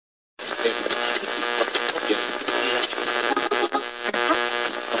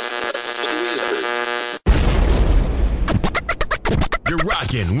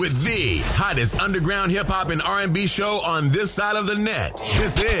rocking with the hottest underground hip-hop and R&B show on this side of the net.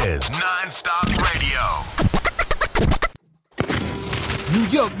 This is NonStop Radio. New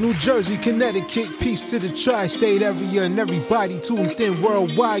York, New Jersey, Connecticut, peace to the tri-state area and everybody tuned in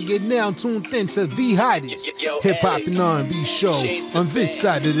worldwide. You're now tuned in to the hottest hip-hop and R&B show on this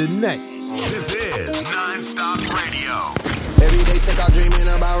side of the net. This is NonStop Radio. Every day take off dreaming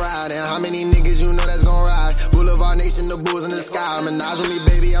about riding. How many niggas you know that's gon' ride? Boulevard Nation, the bulls in the sky. Menage with me,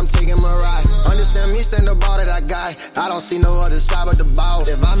 baby, I'm taking my ride. Understand me, stand the ball that I got. I don't see no other side but the ball.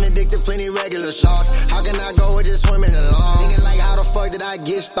 If I'm addicted, plenty regular shots. How can I go with just swimming along? Thinking like, how the fuck did I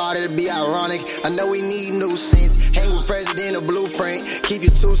get started? It'd be ironic. I know we need new sense. Hang with President, a blueprint. Keep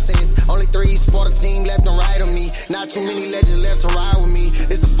your 2 cents. Only 3s for the team left and right of me. Not too many legends left to ride with me.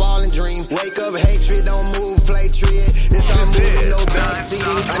 It's a falling dream. Wake up, hatred, don't move, play trick. It's all moving, no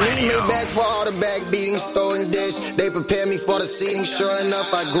backseating. I need me back for all the back beatings, throwing dish. They prepare me for the seating. Sure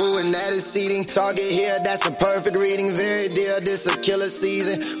enough, I grew and that is seating. Target here, that's a perfect reading. Very dear, this a killer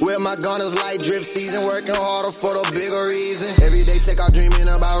season. Where my gunners like drip season. Working harder for the bigger reason. Every day take off dreaming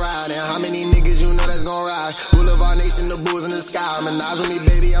about riding. How many niggas you know that's gon' ride? Boulevard Nation, the bulls in the sky. Menage with me,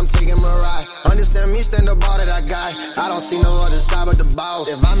 baby, I'm taking my ride. Understand me, stand the ball that I got. I don't see no other side but the ball.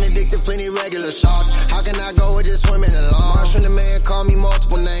 If I'm addicted, plenty regular shots. How can I go with just swimming along? Marsh from the man, call me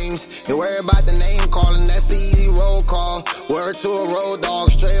multiple names. And worry about the name calling, that's an easy roll call. Word to a road dog,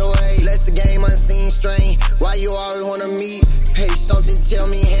 straight away. Let the game unseen strain. Why you always wanna meet? Hey, something tell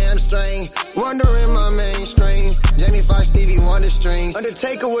me hamstring. Wondering my mainstream. Jamie Foxx, Stevie Wonder strings.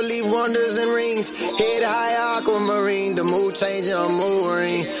 Undertaker will leave wonders and rings. Head high, aquamarine. The mood changing, a mood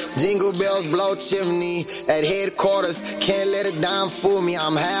ring. Jingle bells blow chimney. At headquarters, can't let a dime fool me.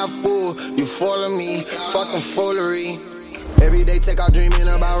 I'm half full, you fooling me. Fucking foolery. Every day take off dreaming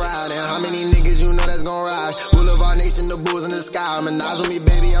about riding. How many niggas you know that's gon' ride? Boulevard Nation, the bulls in the sky. Menage with me,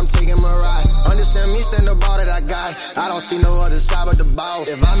 baby, I'm taking my ride. Understand me, stand the ball that I got. I don't see no other side but the ball.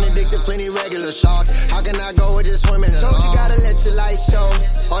 If I'm addicted, plenty regular shots. How can I go with just swimming along? Told you gotta let your light show.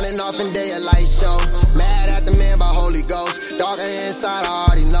 On and off and day a light show. Mad at the man by Holy Ghost. Darker inside, I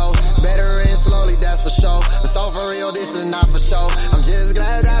already know. Better and slowly, that's for sure. But so for real, this is not for show. I'm just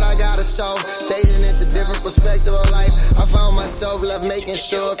glad that I got a show. Staging into different perspective of life. I found myself left making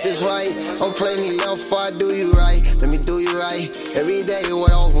sure if it's right. Don't play me left before I do you right. Let me do you right. Every day we're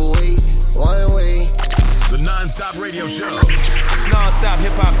overweight. One way. The NonStop Radio Show. NonStop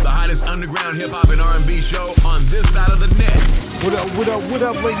Hip Hop. The hottest underground hip hop and R&B show on this side of the net. What up, what up, what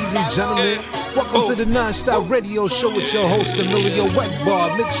up, ladies and gentlemen? Welcome to the NonStop Radio Show with your host, Emilio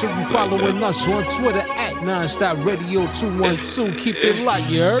Wetbar. Make sure you're following us on Twitter at NonStop Radio 212. Keep it light,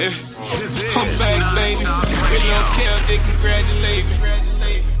 you heard? I'm back, baby. They don't care if they congratulate me.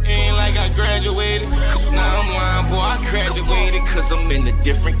 Ain't like I graduated. Nah, I'm lying, boy, I graduated. Cause I'm in a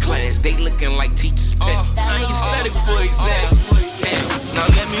different class. They looking like teachers' pet. I ain't studied for exams. Damn, now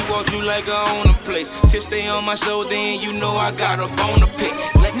let me walk you like I own a place. Shit stay on my shoulder and you know I got a bone to pick.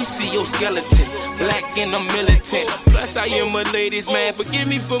 Let me see your skeleton, black and I'm militant. Plus I am a ladies man, forgive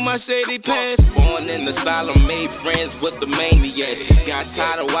me for my shady past. Born in the asylum, made friends with the maniacs. Got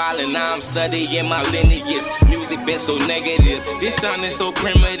tired of wildin', now I'm studying my lineage. Music been so negative, this sounding so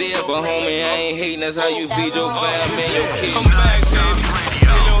primitive. But homie, I ain't hating, that's how you feed your family and your kids. I'm back, baby,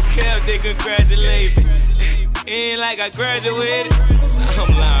 they don't care if they congratulate me. Ain't like I graduated. Nah,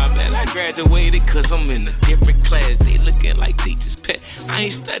 I'm lying, man. I graduated cause I'm in a different class. They looking like teachers' pet. I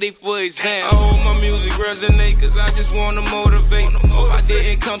ain't studied for exam. I hope my music resonate cause I just wanna motivate. Hope I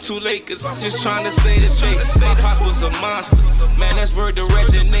didn't come too late cause I'm just trying to say the truth. My pop was a monster. Man, that's word to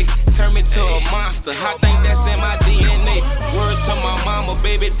resonate. Turn me to a monster. I think that's in my DNA. Words to my mama,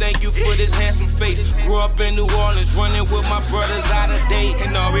 baby, thank you for this handsome face. Grew up in New Orleans, running with my brothers out of date.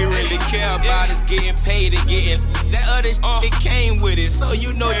 And all we really care about is getting paid and getting that other it came with it, so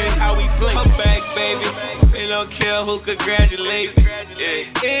you know just how we play. I'm back, baby. They don't care who congratulate me.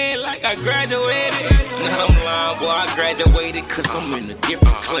 Ain't like I graduated. Nah, I'm lying, boy, I graduated cause I'm in a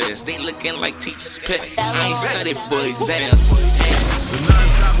different class. They looking like teachers' pet. I ain't studied for exams. The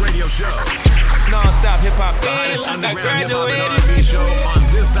NonStop Radio Show. NonStop Hip Hop. The hottest underground hip hop and R&B show on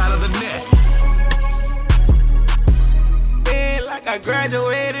this side of the net. Ain't like I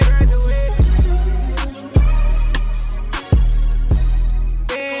graduated.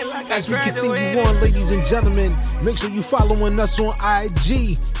 As we continue on, ladies and gentlemen, make sure you following us on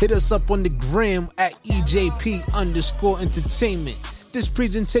IG. Hit us up on the gram at EJP_entertainment. This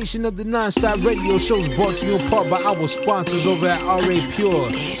presentation of the NonStop Radio Show is brought to you in part by our sponsors over at RA Pure.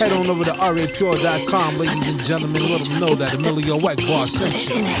 Head on over to rapure.com, ladies and gentlemen. Let them know that Emilio Wetbar sent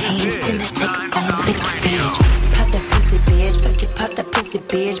you. Pop that pussy, bitch. Fuck it, pop that pussy. pussy,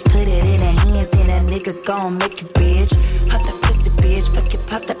 bitch. Put it in her hands and that nigga gon' make you bitch. Pop that pussy, bitch. Fuck it,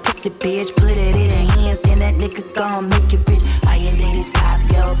 pop that pussy, bitch. Put it in her hands and that nigga gon' make you rich. All you ladies pop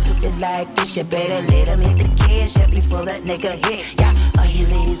your pussy like this. You better let him hit the cash up before that nigga hit. Yeah, all you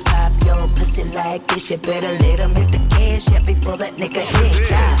ladies pop your pussy like this. You better let him hit the cash up before that nigga hit.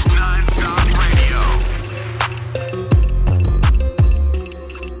 Yeah. Non-Stop Radio.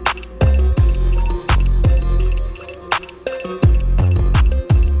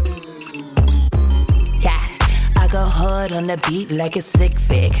 Go hard on the beat like a slick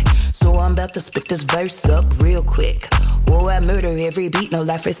Vic. So I'm about to spit this verse up real quick. Whoa, I murder every beat, no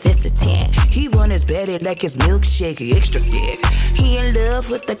life resistant. He want his belly like his milkshake, extra thick. He in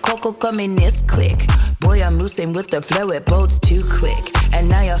love with the cocoa coming this quick. Boy, I'm losing with the flow, it bolts too quick. And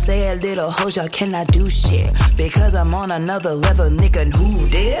now y'all say a little hoes, y'all cannot do shit. Because I'm on another level, nigga, who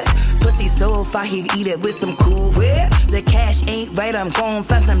this? Pussy so far, he eat it with some Cool Whip. The cash ain't right, I'm gon'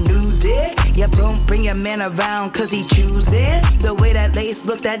 find some new dick. Yep, don't bring your man around, cause he choosing. The way that lace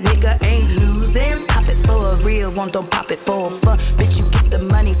look, that nigga ain't losing. Pop it for a real one, don't pop it for a fun. Bitch, you get the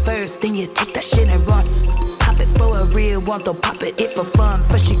money first, then you take that shit and run. Pop it for a real one, don't pop it for fun.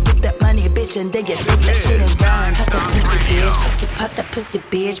 First you get that money, bitch, and then you take that shit and run. Pop that pussy, bitch. Pop that pussy,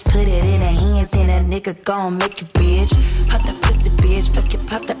 bitch. Put it in her hands, then that nigga gon' make you bitch. Pop that pussy, bitch. Fuck it,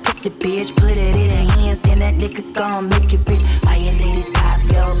 pop that pussy, bitch. Put it in her hands, then that nigga gon' make you rich. All you ladies pop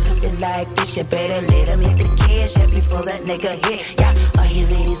your pussy like this. You better let him hit the cash up before that nigga hit. Yeah, all you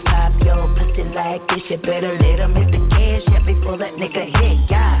ladies pop your pussy like this. You better let him hit the cash up before that nigga hit.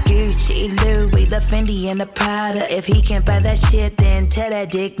 Yeah, Gucci, Louis, the Fendi, and the Prada. If he can't buy that shit, then tell that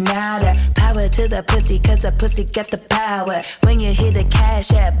dick nada. Power to the pussy, cause the pussy got the power. When you hit the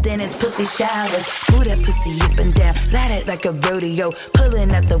cash app, then it's pussy showers. Move that pussy up and down, light it like a rodeo.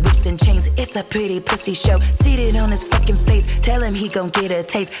 Pulling up the whips and chains, it's a pretty pussy show. Seated on his fucking face, tell him he gon' get a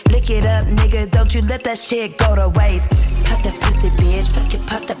taste. Lick it up, nigga, don't you let that shit go to waste. Pop that pussy, bitch, fuck it,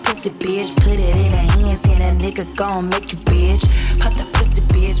 pop that pussy, bitch. Put it in her hands, then that nigga gon' make you bitch. Pop that pussy,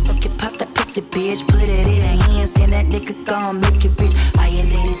 bitch, fuck it, pop that pussy, bitch. Put it in her hands, then that nigga gon' make you rich. All you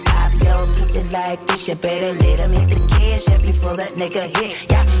ladies pop your pussy like this. You better let him hit the cash up before that nigga hit.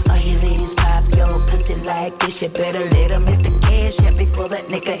 Yeah, all you ladies pop your pussy like this. You better let him hit the cash up before that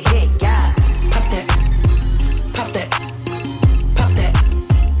nigga hit. Yeah, pop that, pop that, pop that.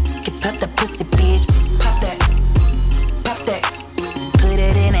 Get pop that pussy, bitch. Pop that, pop that. Put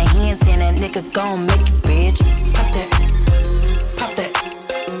it in her hands, then that nigga gon' make you bitch. Pop that, pop that,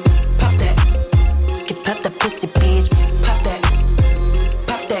 pop that. Get pop that pussy, bitch. Pop that,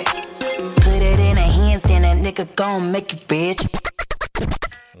 pop that. Put it in her hands, then that nigga gon' make you bitch.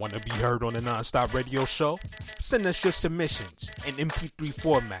 Want to be heard on the Non-Stop Radio Show? Send us your submissions in MP3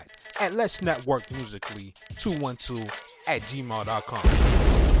 format at Let's Network Musically 212@gmail.com.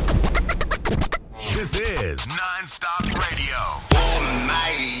 This is Non-Stop Radio. Oh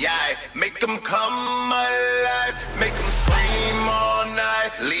my, yeah. Make them come alive. Make them scream all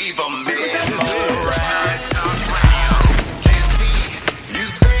night. Leave them mesmerized. Non-Stop Radio. Can't see you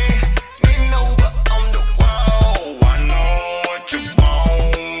standing over on the wall. I know what you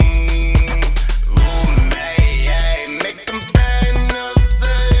want. Ooh, man, yeah. Make them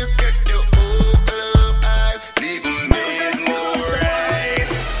fantasize. Get your club eyes. Leave them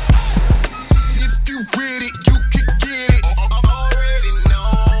mesmerized. If you with it, you can get it. Already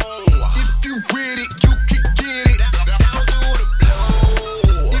know. If you with it, you can get it. Down to the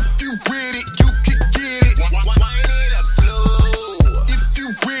floor. If you with it, you can get it. Wind it up slow. If you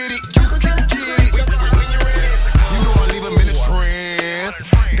with it, you can get it. When you're ready, you know I leave 'em in a trance.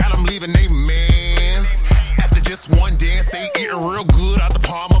 Got 'em leaving they mans. After just one dance, they eating real good out the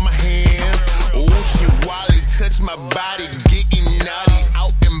palm of my hands. Oh, she Wally touch my body, getting naughty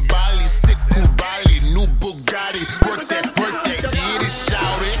out in Bali, sick Bali, new Bugatti. Work that, get it,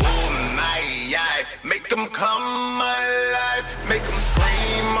 shout it. Oh my, yeah. Make them come alive, make them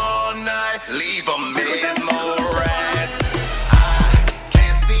scream all night, leave them mesmerized. I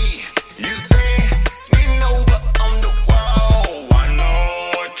can't see you standing over on the wall. I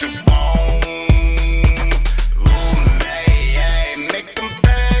know what you want. Ooh, man, yeah. Make them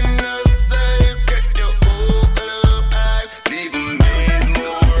fantasize, get your club eyes, leave them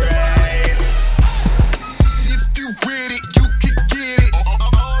mesmerized. If you with it, you can get it.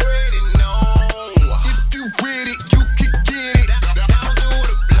 Already know. If you with it, you can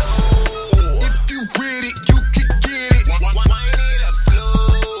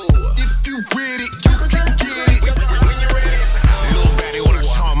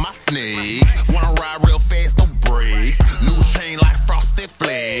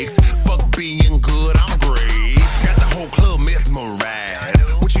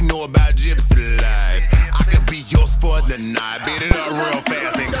real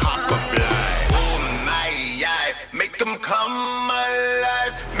fast and cop a fly. Oh my, yeah. Make them come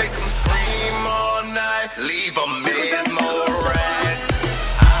alive. Make them scream all night. Leave them mesmerized.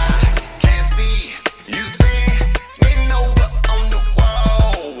 I can't see you standing over on the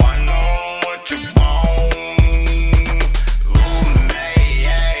wall. I know what you want. Oh my,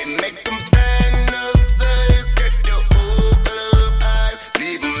 yeah. Make them fantasize. Get the ooh eyes.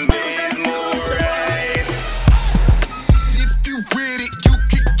 Leave them mesmerized. If you with it, you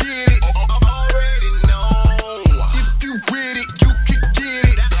can get it. Already know. If you with it, you can get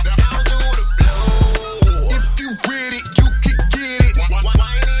it. Down to the floor. If you with it, you can get it.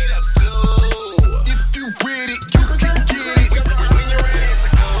 Wind it up slow. If you with it, you can get it. When you're ready to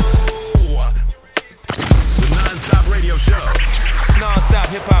go. The NonStop Radio Show. NonStop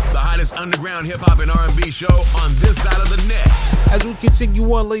hip hop. The hottest underground hip-hop and R&B show on this side of the net. As we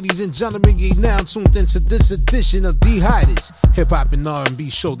continue on, ladies and gentlemen, you're now tuned into this edition of the hottest hip-hop and R&B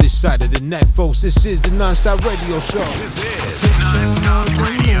show this side of the net, folks. This is the NonStop Radio Show. This is NonStop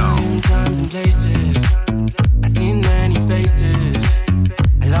Radio. Times and places, I seen many faces.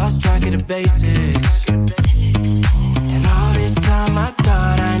 I lost track of the basics. And all this time I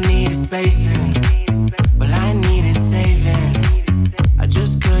thought I needed spacing. Well, I needed saving. I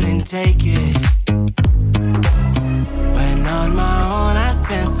just couldn't take it. When on my own I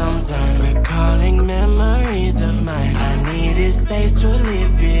spent some time recalling memories of mine. I needed space to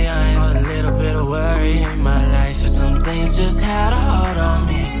leave behind. A little bit of worry in my life. Some things just had a hold on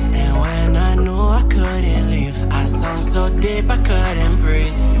me. And when I knew I couldn't leave, I sunk so deep I couldn't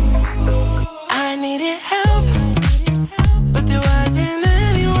breathe. I needed help, but there wasn't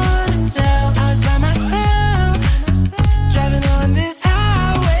anyone to tell. I was by myself, driving on this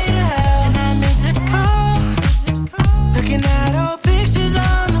highway to hell. And I made the call, looking at old pictures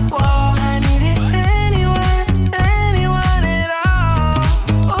on the wall. I needed anyone at all.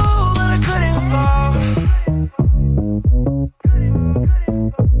 Ooh, but I couldn't fall.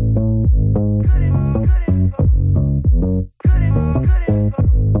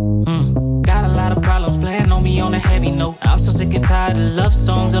 Got a lot of problems playing on me on a heavy note. I'm so sick and tired of love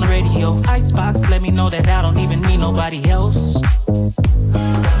songs on the radio. Icebox let me know that I don't even need nobody else.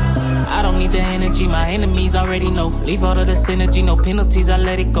 I don't need the energy, my enemies already know. Leave all of the synergy, no penalties, I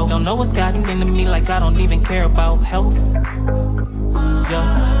let it go. Don't know what's gotten into me, like I don't even care about health.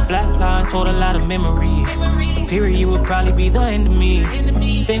 Yeah, flat lines hold a lot of memories. Period would probably be the end of me.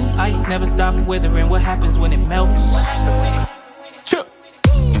 Thin ice never stop withering. What happens when it melts?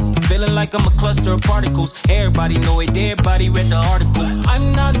 Feeling like I'm a cluster of particles. Everybody know it, everybody read the article.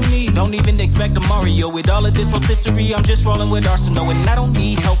 I'm not me, don't even expect a Mario. With all of this rotisserie, I'm just rolling with arsenal. And I don't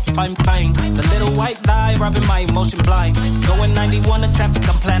need help, I'm fine. The little white lie, robbing my emotion blind. Going 91 in traffic,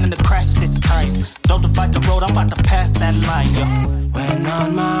 I'm planning to crash this time. Don't divide the road, I'm about to pass that line, yeah. When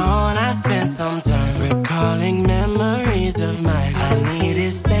on my own, I spent some time recalling memories of mine. I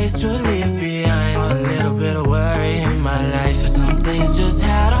needed space to leave behind. A little bit of worry in my life. Some things just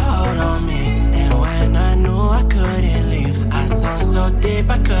had a hold on me. And when I knew I couldn't leave, I sunk so deep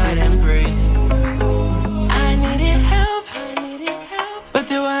I couldn't breathe. I needed help, but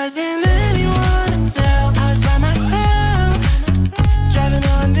there wasn't anyone to tell. I was by myself, driving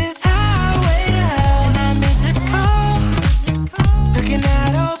on this highway to hell. And I made the call, looking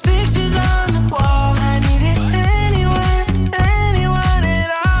at old pictures on the wall. I needed anyone at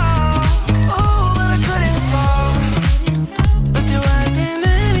all. Ooh, but I couldn't fall. But there wasn't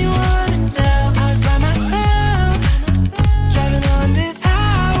anyone to tell. I was by myself, driving on this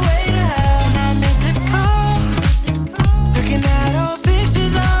highway to hell. And I made the call, looking at old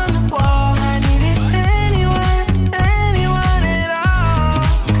pictures on the wall. I needed anyone at all.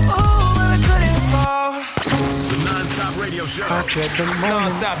 Ooh, but I couldn't fall. The NonStop Radio Show. I dread the moment.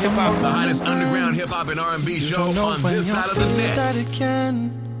 NonStop hip hop. The hottest underground hip-hop and R&B show on this side of the net. That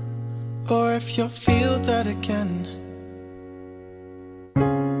again, or if you'll feel that again.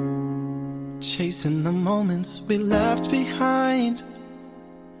 Chasing the moments we left behind.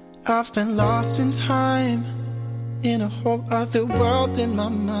 I've been lost in time, in a whole other world in my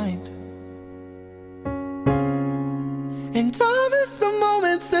mind. And I miss some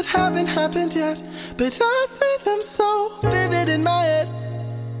moments that haven't happened yet, but I see them so vivid in my head.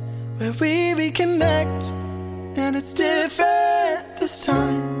 Where we reconnect, and it's different this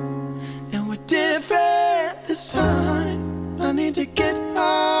time. And we're different this time. I need to get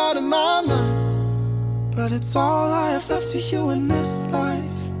out of my mind, but it's all I have left to you in this life,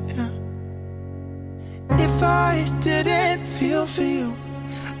 yeah. If I didn't feel for you,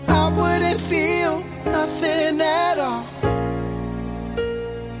 I wouldn't feel nothing at all.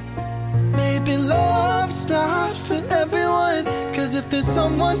 Maybe love's not for everyone, Cause if there's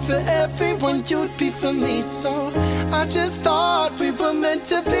someone for everyone, you'd be for me. So I just thought we were meant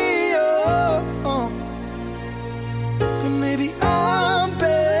to be. But maybe I'm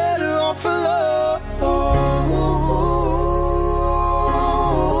better off alone.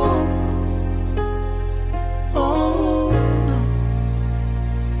 Oh no.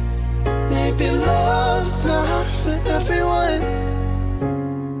 Maybe love's not for everyone.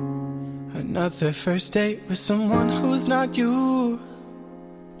 Another first date with someone who's not you.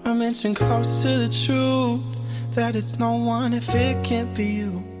 I mentioned close to the truth that it's no one if it can't be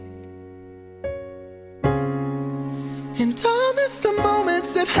you. And I miss the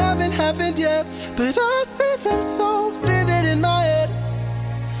moments that haven't happened yet, but I see them so vivid in my head,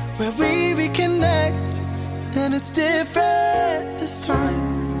 where we reconnect, and it's different this time,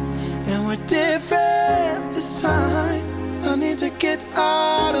 and we're different this time. I need to get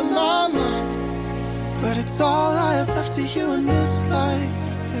out of my mind, but it's all I have left to you in this life.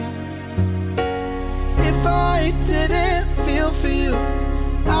 Yeah. If I didn't feel for you,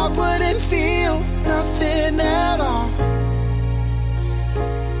 I wouldn't feel nothing at all.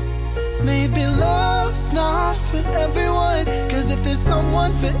 Maybe love's not for everyone, cause if there's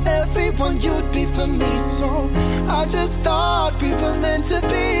someone for everyone, you'd be for me. So I just thought we were meant to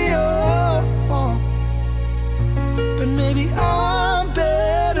be. But maybe I'm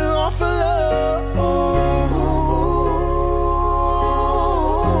better off alone.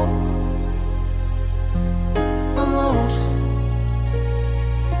 Alone.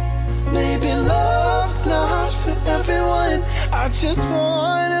 Maybe love's not for everyone. I just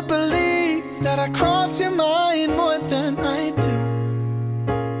wanna believe that I cross your mind more than I do.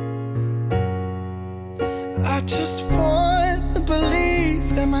 I just wanna believe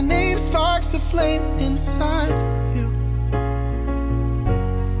that my name sparks a flame inside you.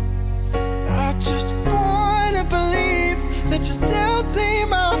 I just wanna believe that you still see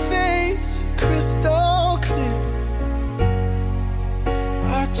my face crystal clear.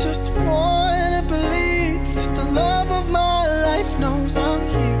 I just wanna believe that the love of my life knows I'm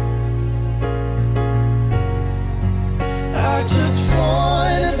here. I just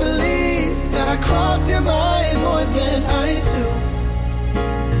wanna believe that I cross your mind more than I do.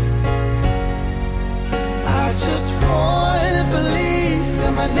 I just wanna believe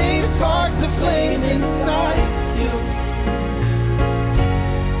that my name sparks a flame inside you.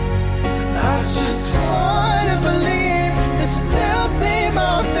 I just wanna believe that you still see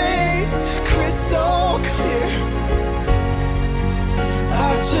my face crystal clear.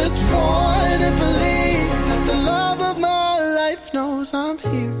 I just wanna believe that the love of my life knows I'm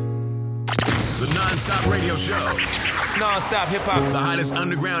here. The NonStop Radio Show. NonStop Hip Hop. The hottest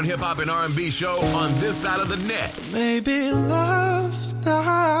underground hip hop and R&B show on this side of the net. Maybe love's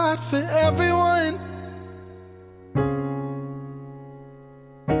not for everyone.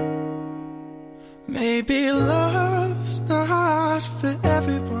 Maybe love's not for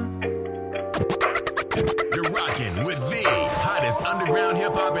everyone. You're rocking with the hottest underground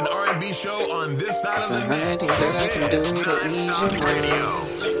hip hop and R&B show on this side of the net. Things that I can do to NonStop Radio.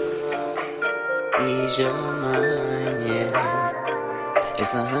 ease your mind, yeah.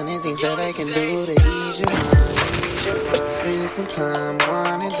 It's 100 things that I can do to ease your mind. Spend some time,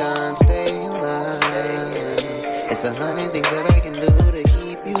 one and done, stay alive. It's 100 things that I can do to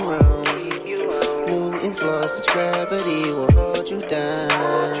keep you around. Newton's law, such gravity will hold you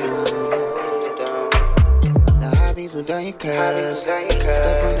down. The hobbies will done your curves.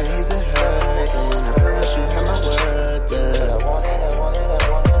 Stuff on the haze and hers. And I promise you have my word, girl.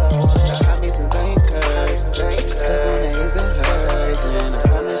 The hobbies will done your curves. Stuff on the haze and hers. And I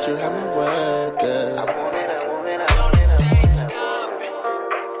promise you have my word, girl.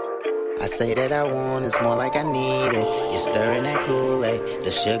 I say that I want, it's more like I need it. You're stirring that Kool-Aid,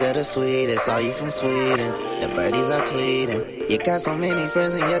 the sugar, the sweet. It's all you from Sweden. The birdies are tweeting. You got so many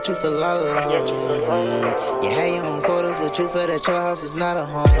friends and yet you feel all alone. You had your own quotas, but you feel that your house is not a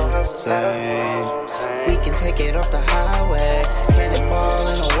home. Say, we can take it off the highway. Cannonball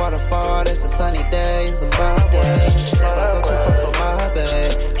in a waterfall, it's a sunny day in Zimbabwe. Never go too far from my bed.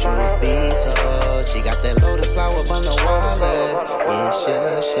 Truth be told, she got that lotus flower up on the wallet. It's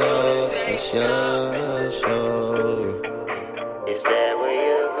your show, it's your show. Is that where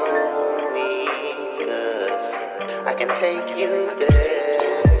you're going? 'Cause I can take you there.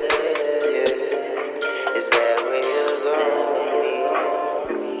 Is that where you're going?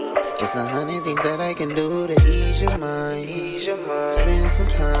 It's 100 things that I can do to ease your mind. Spend some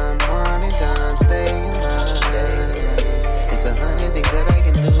time, one and done, stay alive. It's 100 things that I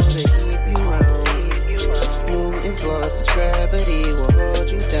can do to keep you around. Newton's law, such gravity will hold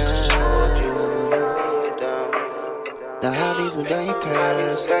you down. The hobbies hobbies who done your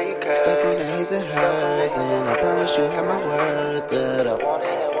curse. Stuck on the his and hers, and I promise you have my word that I want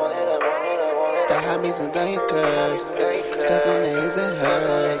it. The hobbies who done your curse. Stuck on the his and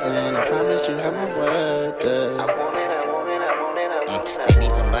hers, and I promise you have my word that I want it. They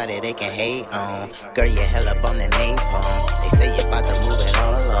need somebody they can hate on. Girl, you hell up on the napalm. They say you're about to move it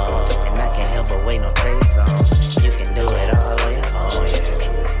all along, and I can't help but wait no praise songs. You can do it all on your own, yeah,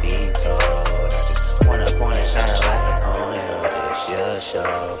 truth be told. I just wanna point and shine a light on you. It's your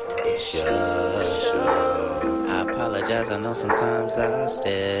show, it's your show. I apologize, I know sometimes I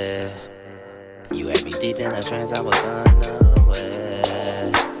stare. You had me deep in a trance, I was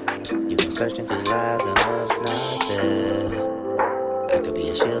unaware. You've been searching through lies and love's not there. I could be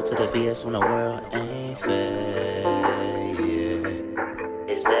a shield to the BS when the world ain't fair, yeah.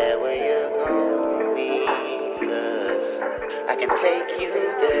 Is that where you're going? 'Cause I can take you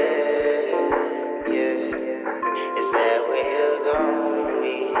there, yeah. Is that where you're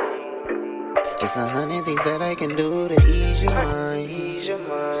going? It's 100 things that I can do to ease your mind.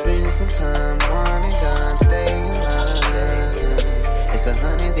 Spend some time, wine and dine, stay in line. It's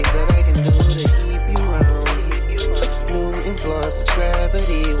 100 things that I can do to keep you around. Newton's laws of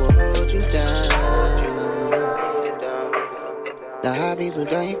gravity will hold you down. The hobbies will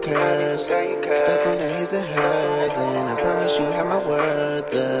done your curse. Stuck on the his and hers, and I promise you have my word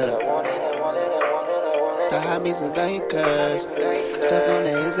that I want it. The hobbies will done your curse. Stuck on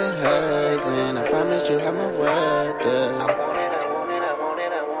the his and hers, and I promise you have my word that I want it.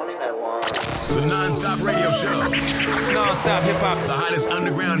 The NonStop Radio Show. NonStop Hip Hop. The hottest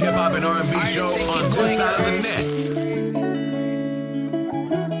underground hip hop and R&B show on this side of the net.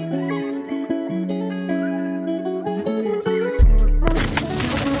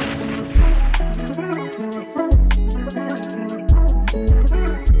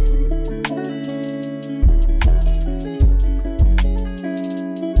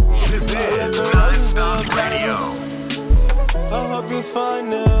 This is NonStop Radio. I hope you find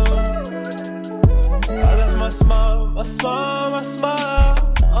now. I left my smile,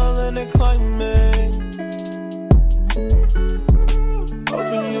 all in the climate.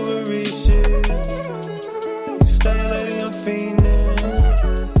 Hoping you will reach it. You stay, lady, I'm fiending.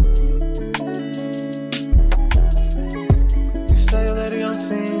 You stay, lady, I'm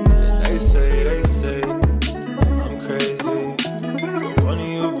fiending. They say, I'm crazy for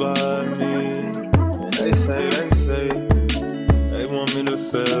wanting you by me. They say, they want me to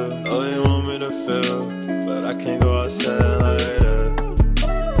feel, oh, they want me to feel, but I can't go outside like that.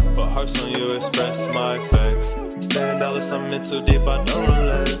 But hearts on you express my effects. Staying dollars, something in too deep, I don't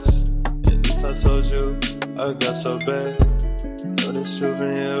relax. At least I told you, I got so bad. Know that you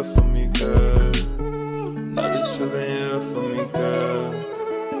been here for me, girl. Know that you been here for me, girl.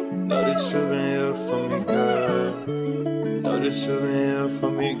 Know that you been here for me, girl. Know that you been here for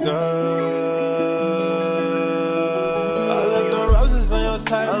me, girl.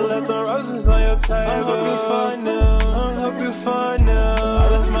 I left the roses on your table. I hope you find them. I left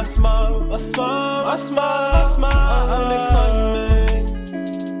my smile, all in the climate.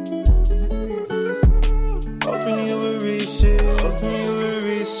 Hoping you will reach it.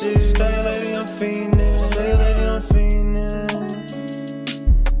 Stay, lady, I'm fiending.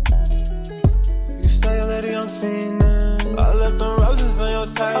 You stay, lady, I'm fiending. I left the roses on your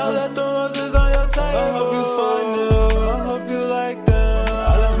table. I hope you find them. I hope you like them.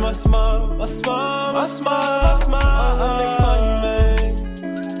 I left my smile, all in the climate.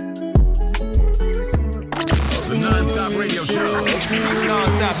 The NonStop Radio Show.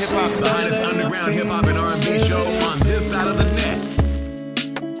 NonStop Hip Hop. The hottest underground hip hop and R&B show on this side of the net.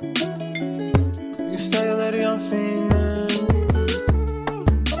 You stay, lady, I'm fiending.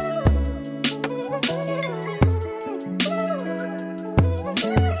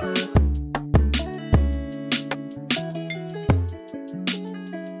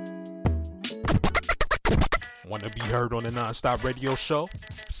 Want to be heard on the NonStop Radio Show?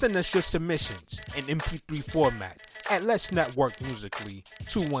 Send us your submissions in MP3 format at Let's Network Musically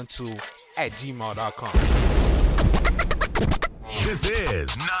 212@gmail.com. This is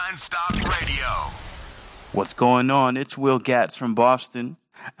NonStop Radio. What's going on? It's Will Gatz from Boston,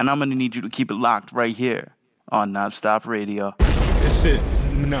 and I'm going to need you to keep it locked right here on NonStop Radio. This is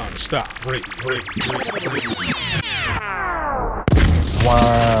NonStop Radio.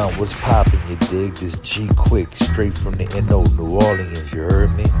 Wow, what's poppin', you dig? This G Quick, straight from the NO, New Orleans, you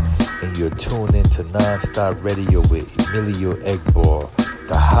heard me? And you're tuned into NonStop Radio with Emilio Egbar,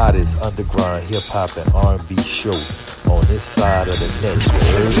 the hottest underground hip-hop and R&B show on this side of the net. You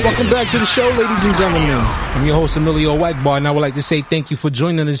heard? Welcome back to the show, ladies and gentlemen. I'm your host, Emilio Wackbar, and I would like to say thank you for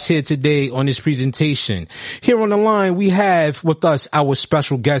joining us here today on this presentation. Here on the line, we have with us our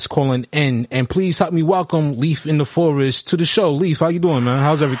special guest calling in, and please help me welcome Leaf in the Forest to the show. Leaf, how you doing, man?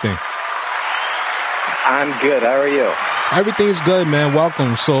 How's everything? I'm good. How are you? Everything's good, man.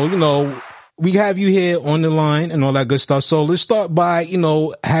 Welcome. So, we have you here on the line and all that good stuff. So let's start by,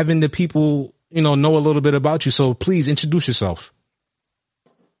 having the people, know a little bit about you. So please introduce yourself.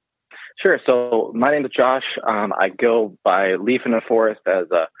 Sure. So my name is Josh. I go by Leaf in the Forest as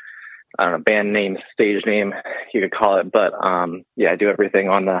a band name, stage name, you could call it. But I do everything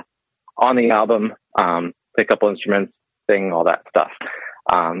on the album, play a couple instruments, sing, all that stuff.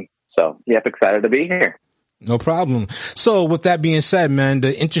 Excited to be here. No problem. So with that being said, man,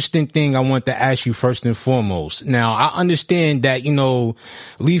 the interesting thing I want to ask you first and foremost. Now, I understand that,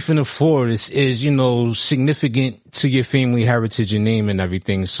 Leaf in the Forest is, significant to your family heritage and name and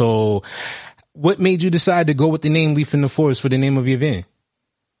everything. So what made you decide to go with the name Leaf in the Forest for the name of your band?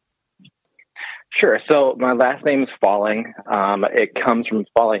 Sure. So my last name is Falling. It comes from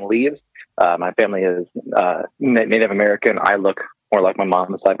falling leaves. My family is Native American. I look more like my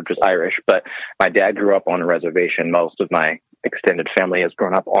mom's side, which is Irish, but my dad grew up on a reservation. Most of my extended family has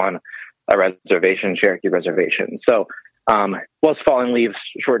grown up on a reservation, Cherokee reservation. So, was Falling Leaves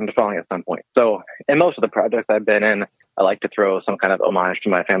shortened to Falling at some point. So in most of the projects I've been in, I like to throw some kind of homage to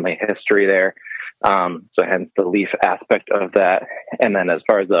my family history there. So hence the leaf aspect of that. And then as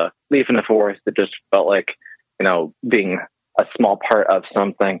far as the Leaf in the Forest, it just felt like, being a small part of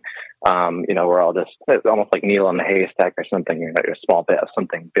something. We're all just, it's almost like needle in the haystack or something, a small bit of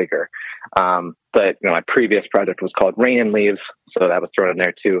something bigger. But my previous project was called Rain and Leaves, so that was thrown in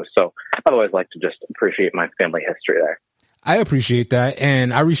there too. So I've always liked to just appreciate my family history there. I appreciate that,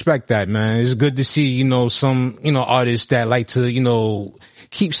 and I respect that, man. It's good to see, some, artists that like to,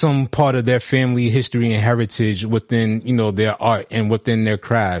 keep some part of their family history and heritage within, their art and within their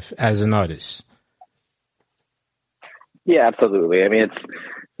craft as an artist. Yeah, absolutely. I mean,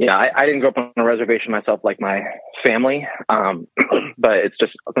 I didn't grow up on a reservation myself like my family, but it's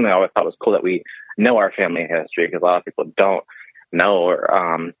just something I always thought was cool that we know our family history, because a lot of people don't know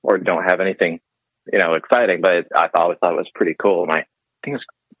or don't have anything, exciting. But I always thought it was pretty cool. I think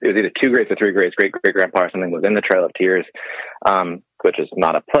it was either 2 grades or 3 grades. Great-great-grandpa or something was in the Trail of Tears, which is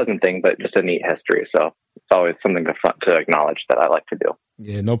not a pleasant thing, but just a neat history. So it's always something to acknowledge that I like to do.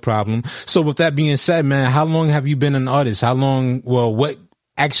 Yeah, no problem. So with that being said, man, how long have you been an artist? What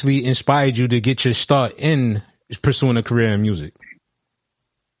actually inspired you to get your start in pursuing a career in music?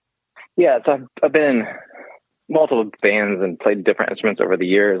 Yeah, so I've been in multiple bands and played different instruments over the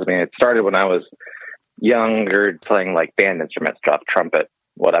years. I mean, it started when I was younger, playing like band instruments, drop, trumpet,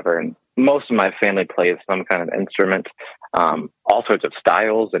 whatever. And most of my family plays some kind of instrument, all sorts of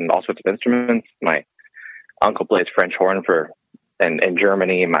styles and all sorts of instruments. My uncle plays French horn in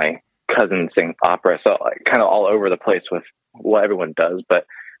Germany. My cousin sings opera. So kind of all over the place with what everyone does, but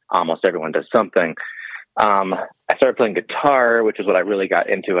almost everyone does something. I started playing guitar, which is what I really got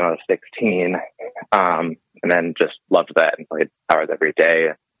into when I was 16. And then just loved that and played hours every day.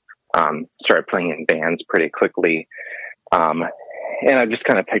 Started playing in bands pretty quickly. And I've just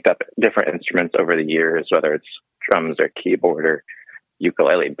kind of picked up different instruments over the years, whether it's drums or keyboard or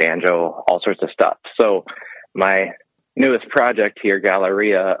ukulele, banjo, all sorts of stuff. So my newest project here,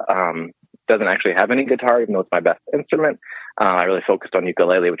 Galleria, doesn't actually have any guitar, even though it's my best instrument. I really focused on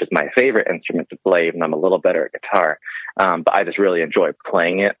ukulele, which is my favorite instrument to play, even though I'm a little better at guitar. But I just really enjoy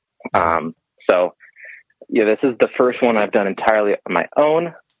playing it. This is the first one I've done entirely on my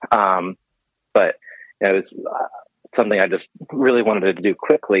own. But it was something I just really wanted to do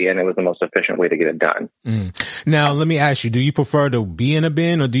quickly, and it was the most efficient way to get it done. Now, let me ask you, do you prefer to be in a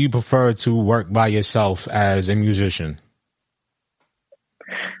band or do you prefer to work by yourself as a musician?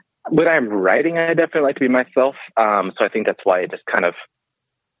 When I'm writing, I definitely like to be myself. So I think that's why it just kind of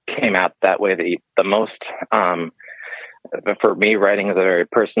came out that way the most. But for me, writing is a very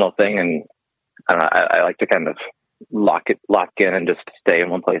personal thing, and I like to kind of lock in and just stay in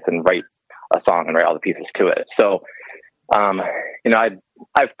one place and write a song and write all the pieces to it. So,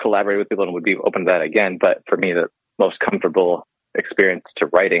 I've collaborated with people and would be open to that again. But for me, the most comfortable experience to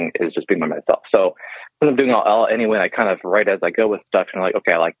writing is just being by myself. So when I'm doing all anyway, I kind of write as I go with stuff, and I'm like,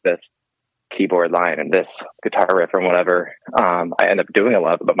 okay, I like this keyboard line and this guitar riff or whatever. I end up doing a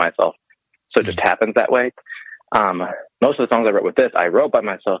lot of it by myself. So it just happens that way. Most of the songs I wrote with this, I wrote by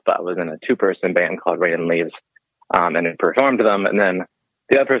myself, but I was in a 2-person band called Rain and Leaves, and I performed to them. And then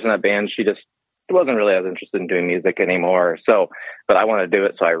the other person in that band, she just wasn't really as interested in doing music anymore. So, but I wanted to do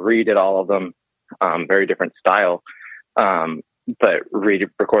it. So I redid all of them, very different style. but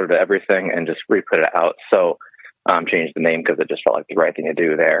re-recorded everything and just re-put it out. So changed the name because it just felt like the right thing to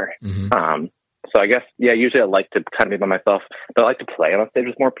do there. Mm-hmm. So I guess, yeah, usually I like to kind of be by myself, but I like to play on stage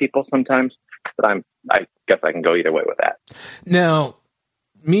with more people sometimes. But I guess I can go either way with that. Now,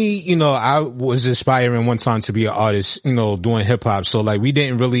 me, you know, I was aspiring one time to be an artist, you know, doing hip hop. So like, we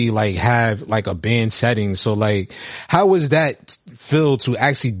didn't really like have like a band setting. So like, how was that feel to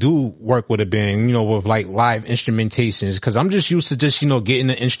actually do work with a band, you know, with like live instrumentations? Cause I'm just used to just, you know, getting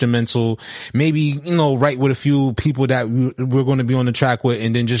the instrumental, maybe, you know, write with a few people that we're going to be on the track with,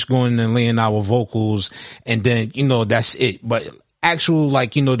 and then just going and laying our vocals. And then, you know, that's it. But actual,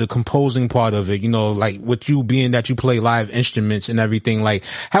 like, you know, the composing part of it, you know, like with you being that you play live instruments and everything, like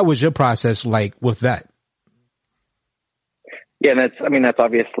how was your process like with that? Yeah, and that's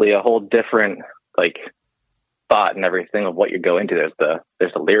obviously a whole different like thought and everything of what you go into.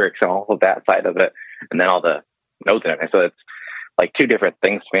 There's the lyrics and all of that side of it, and then all the notes and everything. So it's like two different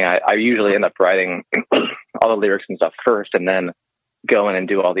things to me. I usually end up writing all the lyrics and stuff first, and then go in and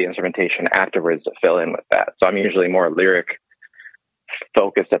do all the instrumentation afterwards to fill in with that. So I'm usually more lyric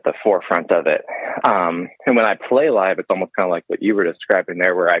focused at the forefront of it. And when I play live, it's almost kind of like what you were describing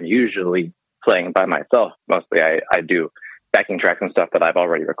there, where I'm usually playing by myself. Mostly I do backing tracks and stuff that I've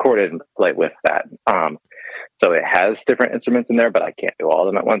already recorded and play with that. So it has different instruments in there, but I can't do all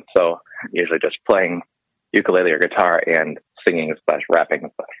of them at once. So I'm usually just playing ukulele or guitar and singing /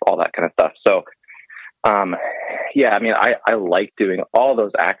 rapping / all that kind of stuff. So, yeah, I mean, I like doing all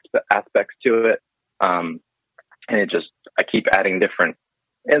those aspects to it. And I keep adding different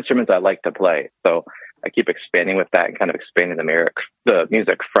instruments I like to play. So I keep expanding with that and kind of expanding the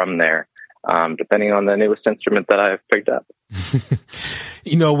music from there, depending on the newest instrument that I've picked up.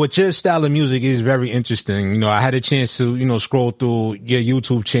 You know, what your style of music is very interesting. You know, I had a chance to, you know, scroll through your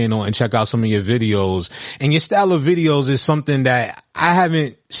YouTube channel and check out some of your videos. And your style of videos is something that I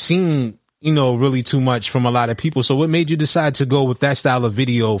haven't seen, you know, really too much from a lot of people. So what made you decide to go with that style of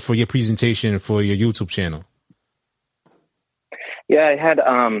video for your presentation for your YouTube channel? Yeah, I had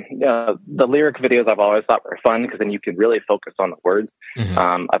the lyric videos I've always thought were fun because then you can really focus on the words.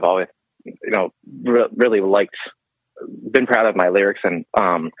 Mm-hmm. I've always, you know, really been proud of my lyrics and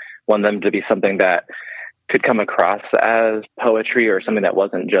want them to be something that could come across as poetry or something that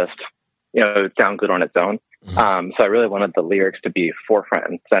wasn't just, you know, sound good on its own. Mm-hmm. So I really wanted the lyrics to be forefront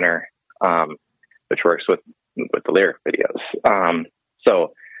and center, which works with the lyric videos.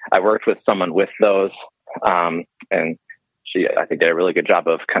 So I worked with someone with those, and she, I think, did a really good job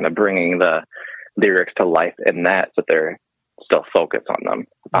of kind of bringing the lyrics to life in that, so they're still focused on them.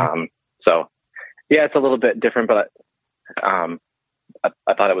 Mm-hmm. So yeah, it's a little bit different, but I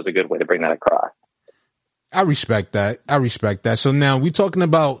thought it was a good way to bring that across. I respect that. So now we're talking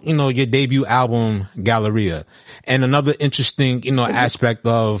about, you know, your debut album, Galleria. And another interesting, you know, aspect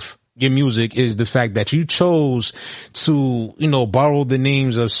of your music is the fact that you chose to, you know, borrow the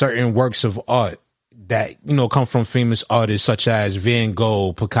names of certain works of art that, you know, come from famous artists such as Van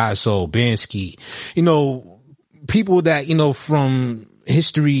Gogh, Picasso, Banksy, you know, people that, you know, from the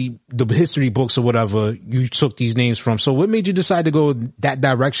history books or whatever, you took these names from. So what made you decide to go that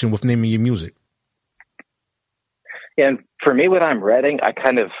direction with naming your music? And for me, when I'm writing,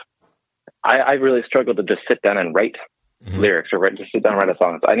 I really struggle to just sit down and write lyrics or just sit down and write a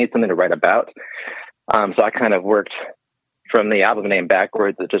song. So I need something to write about. So I kind of worked from the album name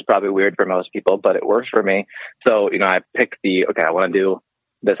backwards, which is probably weird for most people, but it works for me. So, you know, I picked I want to do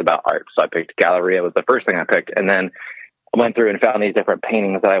this about art. So I picked Galleria was the first thing I picked. And then I went through and found these different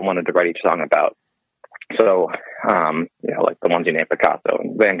paintings that I wanted to write each song about. So, you know, like the ones you named, Picasso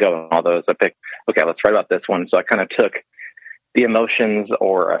and Van Gogh and all those, I picked, okay, let's write about this one. So I kind of took the emotions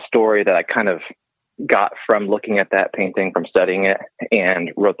or a story that I kind of got from looking at that painting, from studying it,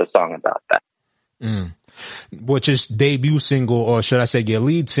 and wrote the song about that. Which is debut single, or should I say your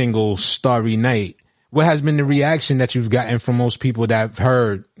lead single, Starry Night. What has been the reaction that you've gotten from most people that have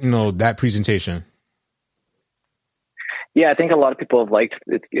heard, you know, that presentation? Yeah, I think a lot of people have liked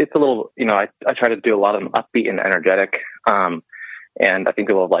it. It's a little, you know, I try to do a lot of them upbeat and energetic. And I think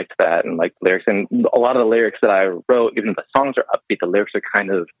people have liked that and liked lyrics. And a lot of the lyrics that I wrote, even if the songs are upbeat, the lyrics are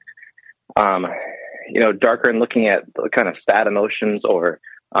kind of, you know, darker and looking at the kind of sad emotions or,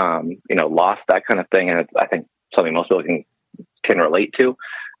 you know, loss, that kind of thing. And I think something most people can relate to.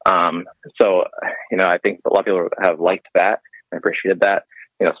 So, you know, I think a lot of people have liked that and appreciated that.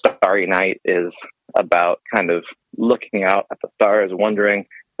 You know, Starry Night is about kind of looking out at the stars, wondering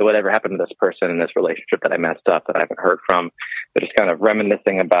whatever happened to this person in this relationship that I messed up that I haven't heard from, but just kind of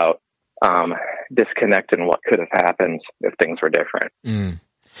reminiscing about disconnect and what could have happened if things were different.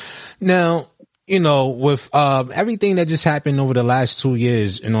 Now, with everything that just happened over the last 2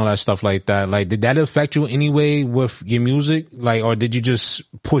 years and all that stuff like that, like, did that affect you anyway with your music? Like, or did you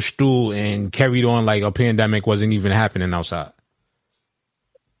just push through and carried on like a pandemic wasn't even happening outside?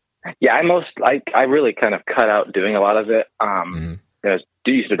 Yeah, I really kind of cut out doing a lot of it. I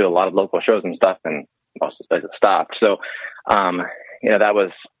used to do a lot of local shows and stuff, and most of the places stopped. So, that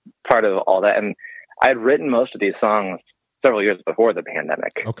was part of all that. And I'd written most of these songs several years before the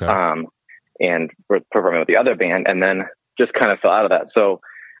pandemic. Okay. And we're performing with the other band, and then just kind of fell out of that. So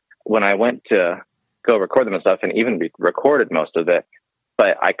when I went to go record them and stuff, and even recorded most of it,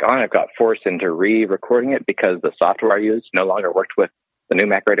 but I kind of got forced into re-recording it because the software I used no longer worked with the new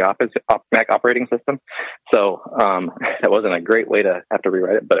Mac operating system. So that wasn't a great way to have to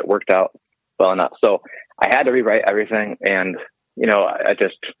rewrite it, but it worked out well enough. So I had to rewrite everything. And, I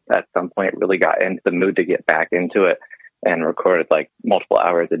just at some point really got into the mood to get back into it and recorded like multiple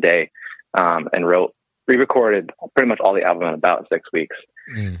hours a day, and re-recorded pretty much all the album in about 6 weeks.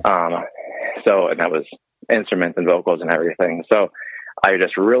 And that was instruments and vocals and everything. So I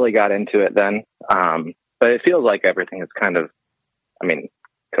just really got into it then. But it feels like everything is kind of,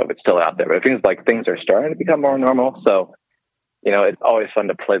 COVID's still out there, but it feels like things are starting to become more normal. So, it's always fun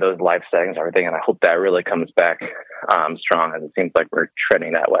to play those live settings and everything. And I hope that really comes back strong, and it seems like we're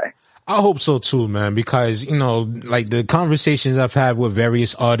trending that way. I hope so too, man, because, like the conversations I've had with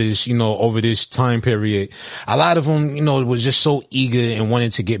various artists, over this time period, a lot of them, was just so eager and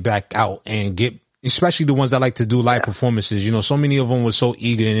wanted to get back out and especially the ones that like to do live performances. So many of them were so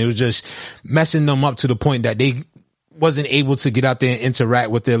eager, and it was just messing them up to the point that they wasn't able to get out there and interact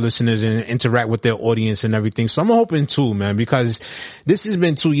with their listeners and interact with their audience and everything. So I'm hoping too, man, because this has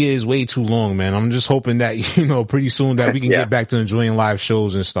been 2 years way too long, man. I'm just hoping that, pretty soon that we can get back to enjoying live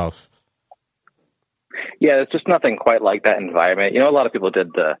shows and stuff. Yeah, it's just nothing quite like that environment. A lot of people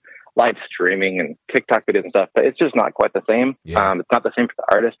did the live streaming and TikTok videos and stuff, but it's just not quite the same. Yeah. It's not the same for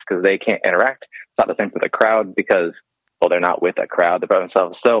the artists because they can't interact. It's not the same for the crowd because, they're not with a crowd. They're by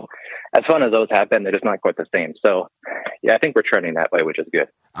themselves. So as fun as those happen, they're just not quite the same. So yeah, I think we're trending that way, which is good.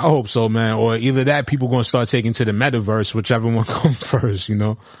 I hope so, man. Or either that, people going to start taking to the metaverse, whichever one comes first,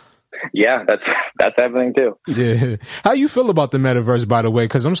 Yeah, that's happening too. Yeah. How you feel about the metaverse, by the way?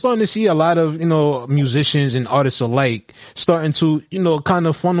 Because I'm starting to see a lot of, musicians and artists alike starting to, kind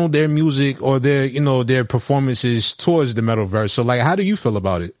of funnel their music or their, their performances towards the metaverse. So, like, how do you feel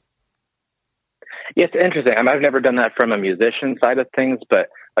about it? Yeah, it's interesting. I've never done that from a musician side of things, but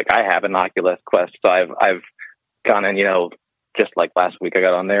like I have an Oculus Quest, so I've gone in, just like last week I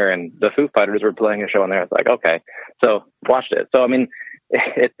got on there and the Foo Fighters were playing a show on there. It's like, okay, so watched it. So,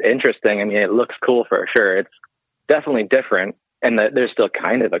 it's interesting. It looks cool for sure. It's definitely different. And there's still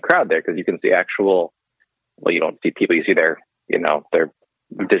kind of a crowd there because you can see you don't see people, you see their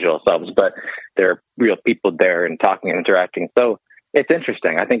digital selves, but there are real people there and talking and interacting. So it's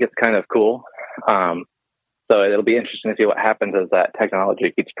interesting. I think it's kind of cool. So it'll be interesting to see what happens as that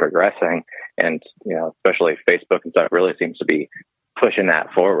technology keeps progressing. And, especially Facebook and stuff really seems to be pushing that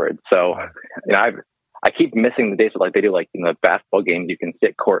forward. So, I keep missing the days of like they do like basketball games. You can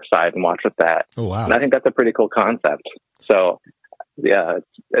sit courtside and watch with that. Oh, wow. And I think that's a pretty cool concept. So yeah,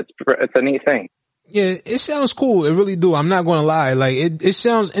 it's a neat thing. Yeah, it sounds cool. It really do. I'm not going to lie. Like it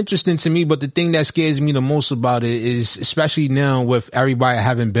sounds interesting to me, but the thing that scares me the most about it is, especially now with everybody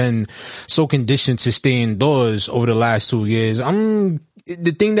having been so conditioned to stay indoors over the last 2 years,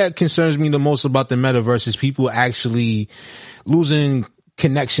 the thing that concerns me the most about the metaverse is people actually losing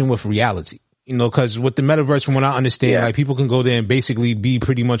connection with reality. Cause with the metaverse, from what I understand, like people can go there and basically be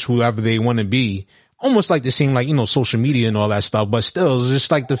pretty much whoever they want to be. Almost like the same, like, social media and all that stuff, but still, it's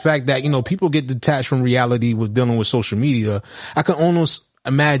just like the fact that, people get detached from reality with dealing with social media. I can almost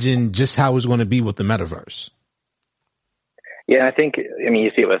imagine just how it's going to be with the metaverse. Yeah, I think,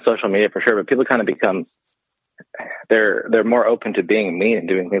 you see it with social media for sure, but people kind of become, they're more open to being mean and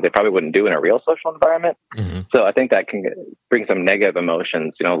doing things they probably wouldn't do in a real social environment. Mm-hmm. So I think that can bring some negative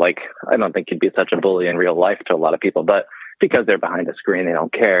emotions, like, I don't think you'd be such a bully in real life to a lot of people, but because they're behind a screen, they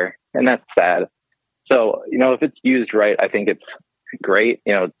don't care. And that's sad. So, if it's used right, I think it's great.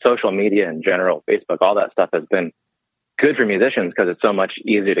 Social media in general, Facebook, all that stuff has been good for musicians because it's so much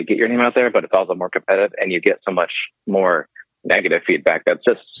easier to get your name out there, but it's also more competitive and you get so much more negative feedback. That's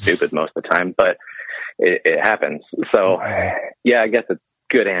just stupid most of the time, but it happens. So yeah, I guess it's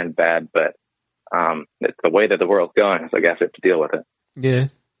good and bad, but it's the way that the world's going. So I guess I have to deal with it. Yeah,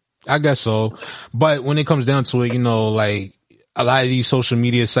 I guess so. But when it comes down to it, like, a lot of these social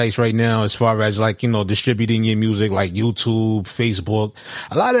media sites right now, as far as like, distributing your music, like YouTube, Facebook,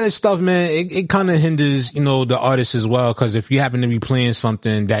 a lot of that stuff, man, it kind of hinders, the artist as well. Cause if you happen to be playing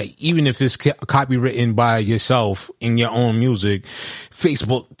something that, even if it's copywritten by yourself in your own music,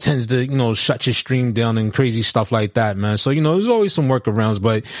 Facebook tends to, shut your stream down and crazy stuff like that, man. So, there's always some workarounds,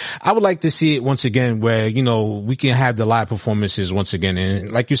 but I would like to see it once again where, we can have the live performances once again.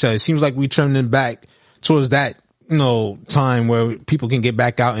 And like you said, it seems like we're turning back towards that, time where people can get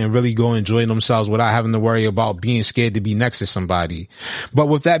back out and really go enjoy themselves without having to worry about being scared to be next to somebody. But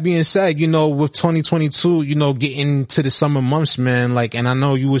with that being said, with 2022, getting to the summer months, man, like, and I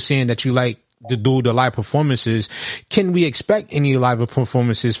know you were saying that you like to do the live performances. Can we expect any live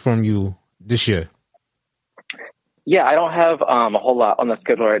performances from you this year? Yeah, I don't have a whole lot on the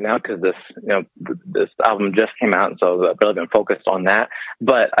schedule right now because this album just came out, and so I've really been focused on that.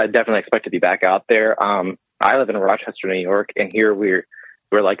 But I definitely expect to be back out there. I live in Rochester, New York, and here we're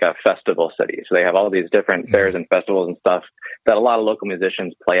like a festival city. So they have all these different fairs and festivals and stuff that a lot of local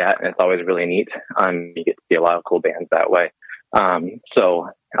musicians play at, and it's always really neat. You get to see a lot of cool bands that way. So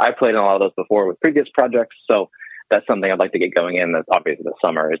I've played in a lot of those before with previous projects, so that's something I'd like to get going in. That's obviously the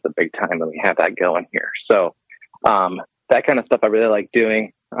summer is the big time when we have that going here. So that kind of stuff I really like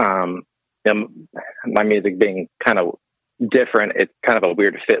doing. My music being kind of different, it's kind of a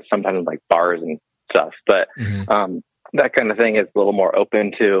weird fit sometimes, like bars and stuff, but that kind of thing is a little more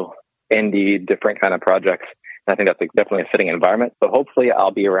open to indie, different kind of projects. And I think that's definitely a fitting environment. So hopefully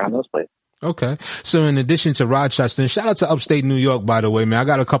I'll be around those places. Okay. So in addition to Rochester, and shout out to upstate New York, by the way, man, I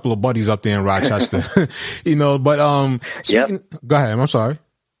got a couple of buddies up there in Rochester, but, go ahead. I'm sorry.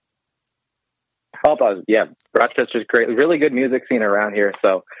 Yeah. Rochester's great. Really good music scene around here.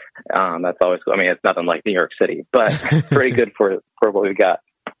 So, that's always cool. I mean, it's nothing like New York City, but pretty good for what we've got.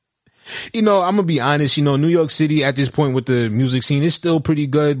 I'm gonna be honest, New York City at this point with the music scene is still pretty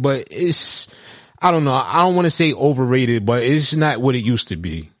good, but I don't know. I don't want to say overrated, but it's not what it used to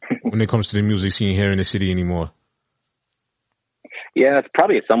be when it comes to the music scene here in the city anymore. Yeah, it's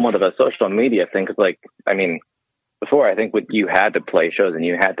probably somewhat of a social media thing. Cause before I think you had to play shows and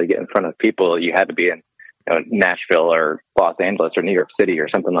you had to get in front of people, you had to be in Nashville or Los Angeles or New York City or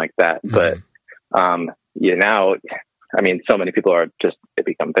something like that. But, now, so many people they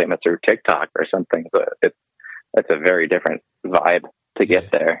become famous through TikTok or something, but it's a very different vibe to get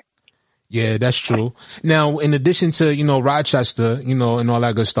there. Yeah, that's true. Now, in addition to, Rochester, and all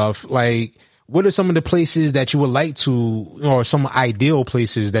that good stuff, like, what are some of the places that you would like to, or some ideal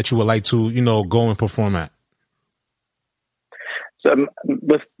places that you would like to, go and perform at? So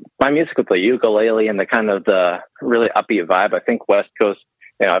with my music with the ukulele and the kind of the really upbeat vibe, I think West Coast,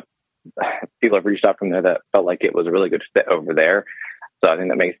 people have reached out from there that felt like it was a really good fit over there. So I think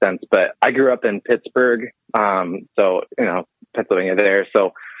that makes sense. But I grew up in Pittsburgh, Pennsylvania there.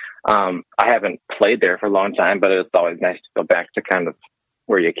 So I haven't played there for a long time, but it's always nice to go back to kind of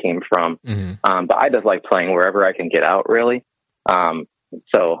where you came from. But I just like playing wherever I can get out, really.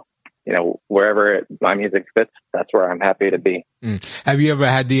 Wherever my music fits, that's where I'm happy to be. Have you ever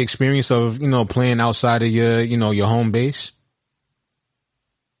had the experience of, playing outside of your home base?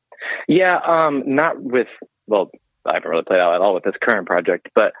 Yeah, not with, I haven't really played out at all with this current project,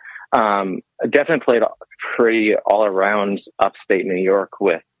 but I definitely played pretty all around upstate New York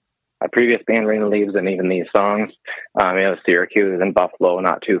with my previous band, Rain and Leaves, and even these songs. Syracuse and Buffalo,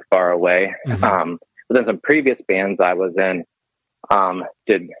 not too far away. But then some previous bands I was in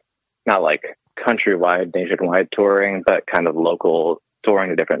did not like countrywide, nationwide touring, but kind of local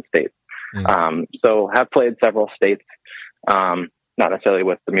touring to different states. So have played several states, not necessarily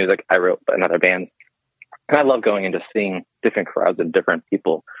with the music I wrote, but in other bands. And I love going and just seeing different crowds and different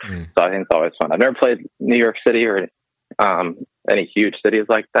people. So I think it's always fun. I've never played New York City or any huge cities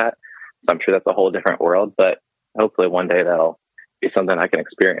like that. So I'm sure that's a whole different world, but hopefully one day that'll be something I can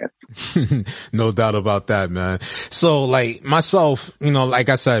experience. No doubt about that, man. So like myself, like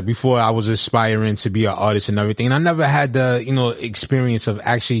I said before, I was aspiring to be an artist and everything. And I never had the, experience of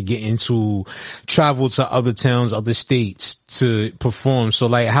actually getting to travel to other towns, other states to perform. So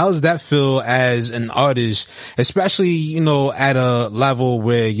like, how does that feel as an artist, especially, at a level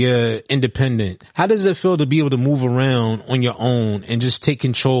where you're independent? How does it feel to be able to move around on your own and just take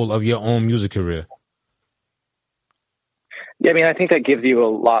control of your own music career? Yeah, I think that gives you a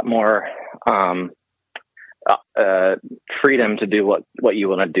lot more freedom to do what you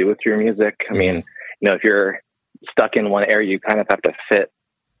want to do with your music. If you're stuck in one area, you kind of have to fit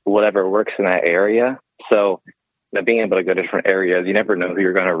whatever works in that area. So being able to go to different areas, you never know who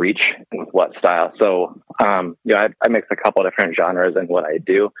you're going to reach with what style. So, I mix a couple different genres in what I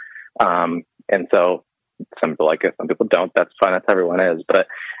do. And so, some people like it, some people don't. That's fine. That's how everyone is. But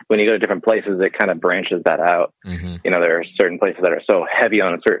when you go to different places, it kind of branches that out. Mm-hmm. You know, there are certain places that are so heavy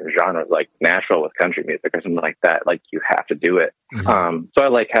on certain genres, like Nashville with country music or something like that. Like you have to do it. Mm-hmm. So I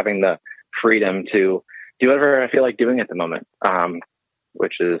like having the freedom to do whatever I feel like doing at the moment,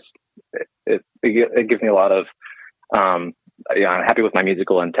 which is it gives me a lot of. I'm happy with my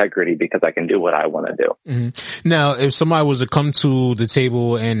musical integrity because I can do what I want to do. Mm-hmm. Now, if somebody was to come to the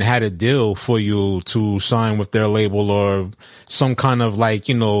table and had a deal for you to sign with their label or some kind of like,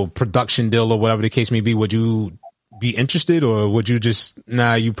 you know, production deal or whatever the case may be, would you be interested, or would you just,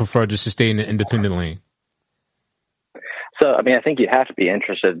 you prefer just to stay in the independent lane? So, I mean, I think you have to be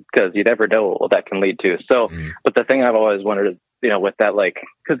interested because you never know what that can lead to. So, but the thing I've always wondered is, you know, with that, like,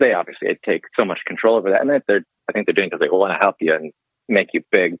 because they obviously take so much control over that, and I think they're doing because they want to help you and make you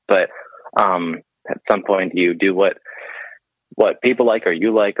big. But at some point, you do what people like or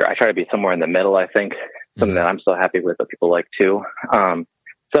you like, or I try to be somewhere in the middle. I think something that I'm so happy with that people like too.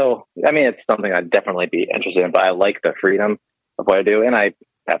 So, I mean, it's something I'd definitely be interested in. But I like the freedom of what I do, and I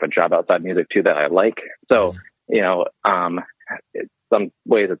have a job outside music too that I like. So, you know, in some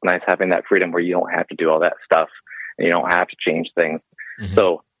ways it's nice having that freedom where you don't have to do all that stuff. You don't have to change things. Mm-hmm.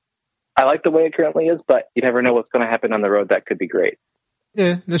 So I like the way it currently is, but you never know what's going to happen on the road. That could be great.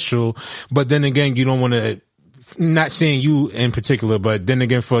 Yeah, that's true. But then again, you don't want to, not saying you in particular, but then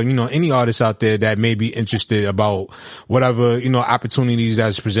again, for, you know, any artists out there that may be interested about whatever, you know, opportunities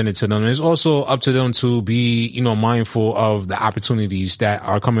that's presented to them, it's also up to them to be, you know, mindful of the opportunities that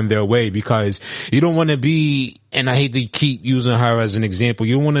are coming their way, because you don't want to be, and I hate to keep using her as an example,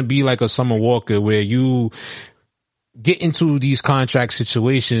 you don't want to be like a Summer Walker where you get into these contract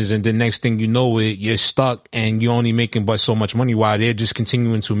situations and the next thing you know you're stuck and you're only making but so much money while they're just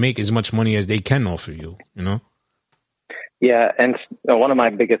continuing to make as much money as they can off of you, you know? Yeah, and one of my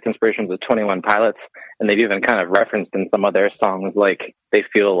biggest inspirations is 21 Pilots, and they've even kind of referenced in some of their songs, like they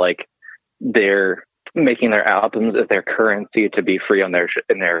feel like they're making their albums as their currency to be free on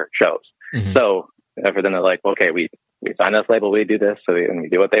in their shows. Mm-hmm. So for them, they're like, okay, we sign this label, we do this, so we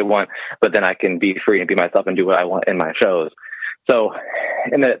do what they want, but then I can be free and be myself and do what I want in my shows. So,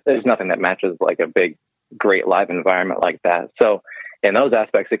 and there's nothing that matches like a big, great live environment like that. So in those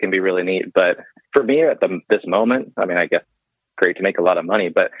aspects, it can be really neat. But for me at this moment, I mean, I guess great to make a lot of money,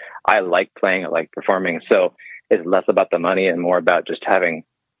 but I like playing, I like performing. So it's less about the money and more about just having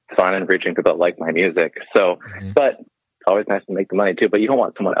fun and reaching people that like my music. So, but it's always nice to make the money too, but you don't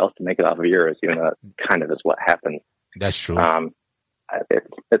want someone else to make it off of yours, even though that kind of is what happens. That's true.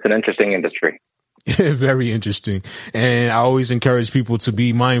 It's an interesting industry. Very interesting. And I always encourage people to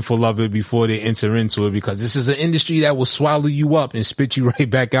be mindful of it before they enter into it, because this is an industry that will swallow you up and spit you right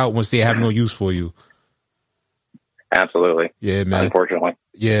back out once they have no use for you. Absolutely. Yeah, man. Unfortunately.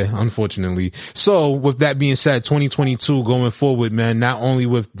 Yeah, unfortunately. So with that being said, 2022 going forward, man, not only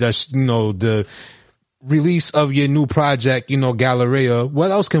with just, you know, the release of your new project, you know, Galleria,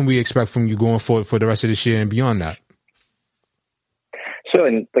 what else can we expect from you going forward for the rest of this year and beyond that? So,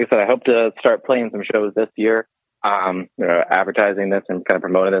 and like I said, I hope to start playing some shows this year, advertising this and kind of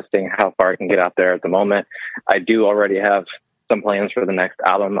promoting this, seeing how far I can get out there at the moment. I do already have some plans for the next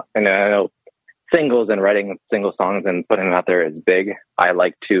album, and I know singles and writing single songs and putting them out there is big. I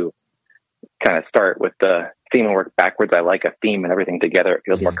like to kind of start with the theme and work backwards. I like a theme and everything together. It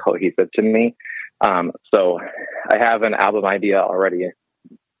feels more cohesive to me. So I have an album idea already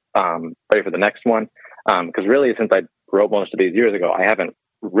ready for the next one. Because really, since I wrote most of these years ago, I haven't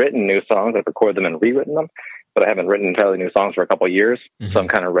written new songs. I've recorded them and rewritten them, but I haven't written entirely new songs for a couple of years. So I'm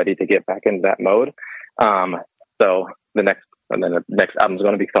kind of ready to get back into that mode. So the next album is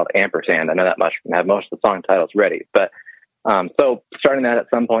going to be called Ampersand. I know that much. I have most of the song titles ready, but so starting that at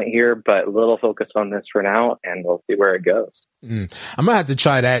some point here, but a little focus on this for now, and we'll see where it goes. I'm gonna have to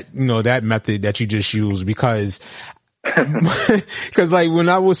try that, you know, that method that you just used, because like when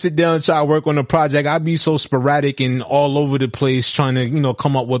I would sit down and try to work on a project, I'd be so sporadic and all over the place trying to, you know,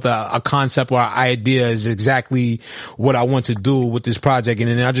 come up with a concept or an idea is exactly what I want to do with this project. And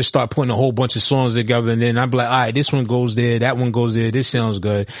then I just start putting a whole bunch of songs together, and then I'm like, all right, this one goes there, that one goes there, this sounds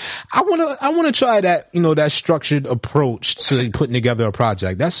good. I want to try that, you know, that structured approach to putting together a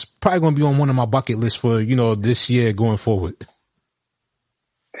project. That's probably going to be on one of my bucket lists for, you know, this year going forward.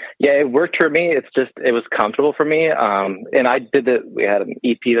 Yeah, it worked for me. It's just, it was comfortable for me. And I did it. We had an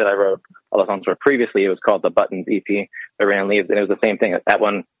EP that I wrote all the songs for previously. It was called the Buttons EP, the Ran Leaves. And it was the same thing. That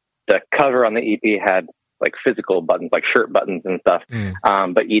one, the cover on the EP had like physical buttons, like shirt buttons and stuff.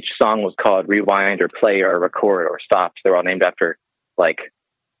 But each song was called Rewind or Play or Record or Stop. They were all named after like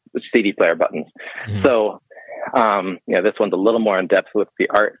CD player buttons. So, this one's a little more in depth with the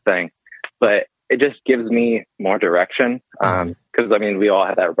art thing, but it just gives me more direction. Because I mean, we all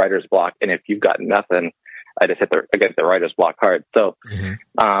have that writer's block, and if you've got nothing, I just against the writer's block hard. So,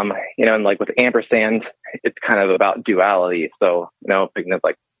 and like with ampersand, it's kind of about duality. So, picking up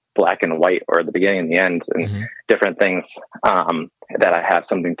like black and white, or the beginning and the end, and different things that I have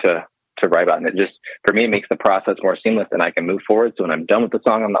something to write about. And it just, for me, makes the process more seamless, and I can move forward. So when I'm done with the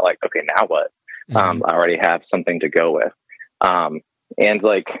song, I'm not like, okay, now what? I already have something to go with. And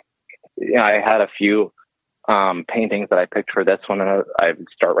like, I had a few paintings that I picked for this one, and I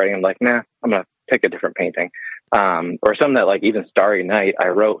start writing. I'm like, nah, I'm going to pick a different painting. Or some that, like, even Starry Night, I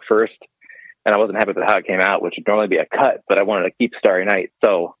wrote first, and I wasn't happy with how it came out, which would normally be a cut, but I wanted to keep Starry Night.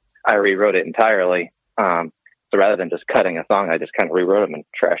 So I rewrote it entirely. So rather than just cutting a song, I just kind of rewrote them and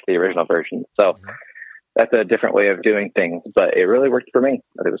trashed the original version. So that's a different way of doing things, but it really worked for me.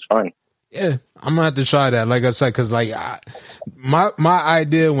 It was fun. Yeah, I'm gonna have to try that. Like I said, because like my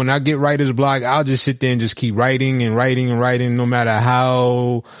idea when I get writer's block, I'll just sit there and just keep writing and writing and writing, no matter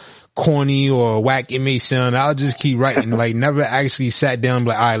how corny or whack it may sound. I'll just keep writing. Like, never actually sat down,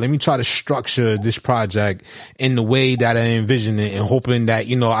 like, all right, let me try to structure this project in the way that I envision it, and hoping that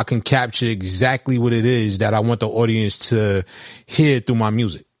I can capture exactly what it is that I want the audience to hear through my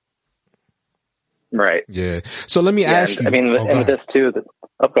music. Right. Yeah. So let me ask you. I mean, and with this too.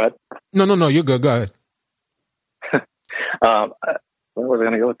 Go ahead. No, you're good. Go ahead. Where was I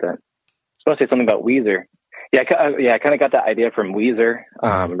going to go with that? I was supposed to say something about Weezer. Yeah, I kind of got that idea from Weezer,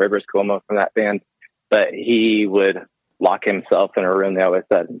 Rivers Cuomo from that band, but he would lock himself in a room. They always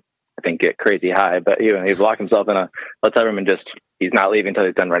said, I think, get crazy high, but he'd lock himself in a hotel room and he's not leaving until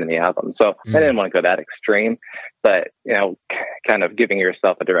he's done writing the album. So I didn't want to go that extreme, but kind of giving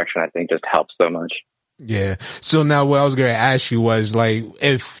yourself a direction, I think, just helps so much. Yeah. So now what I was going to ask you was, like,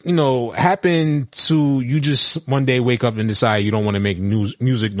 if, happened to you just one day wake up and decide you don't want to make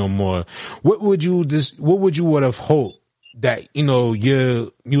music no more, what would you would have hoped that, your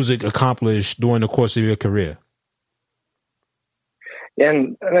music accomplished during the course of your career?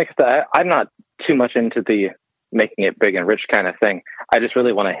 And like I said, I'm not too much into the making it big and rich kind of thing. I just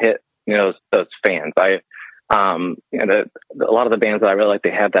really want to hit, those fans. A lot of the bands that I really like,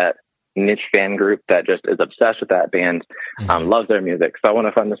 they have that niche fan group that just is obsessed with that band, loves their music. So I want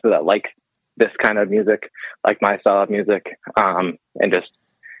to find people that like this kind of music, like my style of music, and just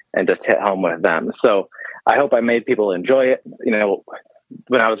hit home with them. So I hope I made people enjoy it.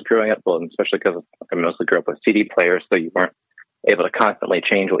 When I was growing up, well, especially because I mostly grew up with CD players, so you weren't able to constantly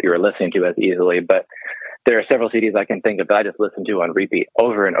change what you were listening to as easily. But there are several CDs I can think of that I just listen to on repeat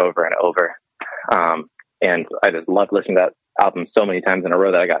over and over and over. And I just love listening to that album so many times in a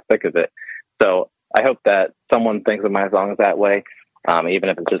row that I got sick of it. So I hope that someone thinks of my songs that way. Even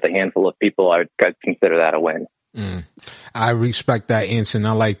if it's just a handful of people, I'd consider that a win. I respect that answer, and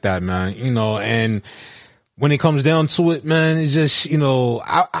I like that, man. And when it comes down to it, man, it's just,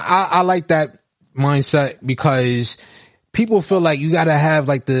 I like that mindset, because people feel like you got to have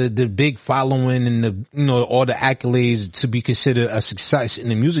like the big following and all the accolades to be considered a success in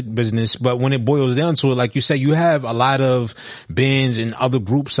the music business. But when it boils down to it, like you said, you have a lot of bands and other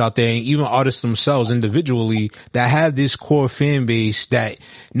groups out there, and even artists themselves individually, that have this core fan base that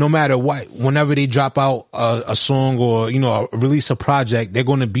no matter what, whenever they drop out a song or, release a project, they're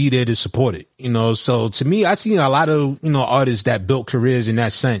going to be there to support it. So to me, I seen a lot of, artists that built careers in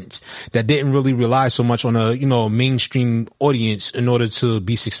that sense, that didn't really rely so much on a, mainstream audience in order to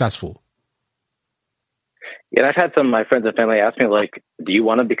be successful. Yeah, I've had some of my friends and family ask me, like, do you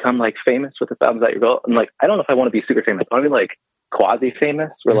want to become like famous with the albums that you wrote? I'm like, I don't know if I want to be super famous. I want to be like quasi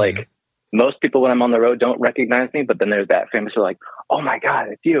famous, where like most people when I'm on the road don't recognize me, but then there's that famous, who are like, oh my God,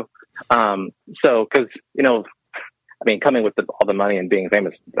 it's you. So, cause I mean, coming with all the money and being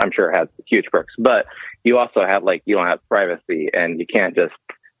famous, I'm sure it has huge perks, but you also have you don't have privacy, and you can't just,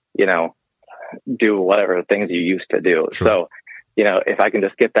 do whatever things you used to do. True. So, if I can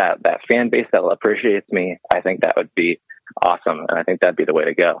just get that fan base that appreciates me, I think that would be awesome. And I think that'd be the way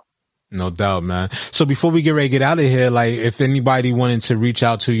to go. No doubt, man. So before we get ready to get out of here, like, if anybody wanted to reach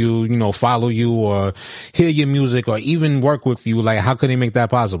out to you, follow you or hear your music or even work with you, like, how can they make that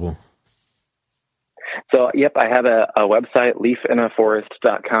possible? So, yep, I have a website,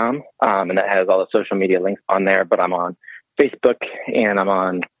 leafinaforest.com, and that has all the social media links on there, but I'm on Facebook, and I'm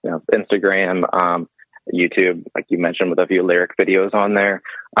on Instagram, YouTube, like you mentioned, with a few lyric videos on there.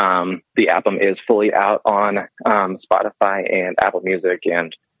 The album is fully out on Spotify and Apple Music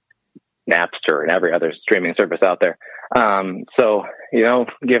and Napster and every other streaming service out there. So,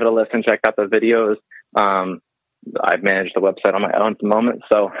 give it a listen, check out the videos. I've managed the website on my own at the moment,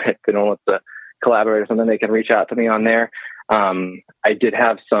 so if anyone wants to collaborate or something, they can reach out to me on there. I did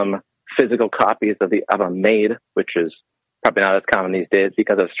have some physical copies of the album made, which is probably not as common these days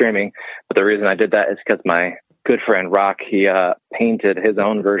because of streaming. But the reason I did that is because my good friend Rock, he painted his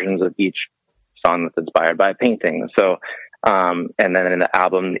own versions of each song that's inspired by a painting. So, and then in the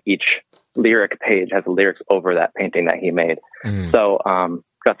album, each lyric page has the lyrics over that painting that he made. So,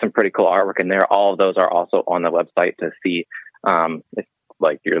 got some pretty cool artwork in there. All of those are also on the website to see, if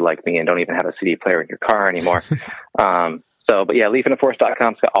like you're like me and don't even have a CD player in your car anymore. But yeah,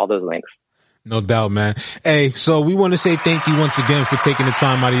 leapintoforce.com's got all those links. No doubt, man. Hey, so we want to say thank you once again for taking the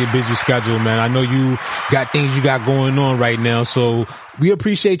time out of your busy schedule, man. I know you got things you got going on right now, so we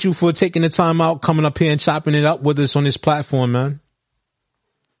appreciate you for taking the time out, coming up here and chopping it up with us on this platform, man.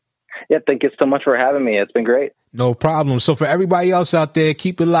 Yeah, thank you so much for having me. It's been great. No problem. So for everybody else out there,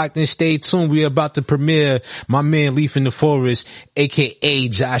 keep it locked and stay tuned. We're about to premiere my man Leaf in the Forest, aka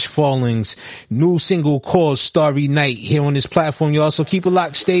Josh Falling's new single called Starry Night here on this platform. You also keep it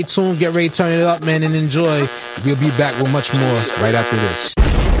locked, stay tuned, get ready to turn it up, man, and enjoy. We'll be back with much more right after this.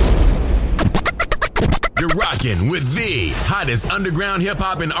 You're rocking with the hottest underground hip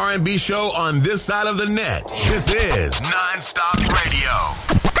hop and R&B show on this side of the net. This is NonStop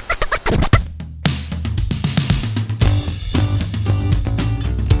Radio.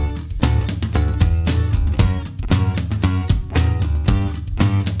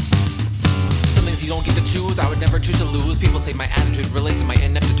 Don't get to choose, I would never choose to lose. People say my attitude relates to my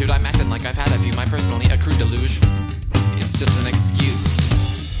ineptitude. I'm acting like I've had a view, my personally accrued delusion. It's just an excuse.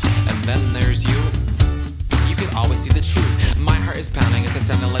 And then there's you. You can always see the truth. My heart is pounding, it's a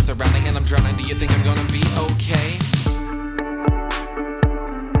sound of lights surrounding, and I'm drowning. Do you think I'm gonna be okay?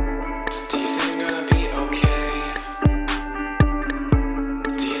 Do you think I'm gonna be okay?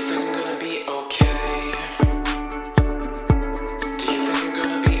 Do you think I'm gonna be okay? Do you think I'm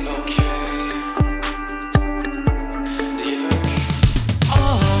gonna be okay?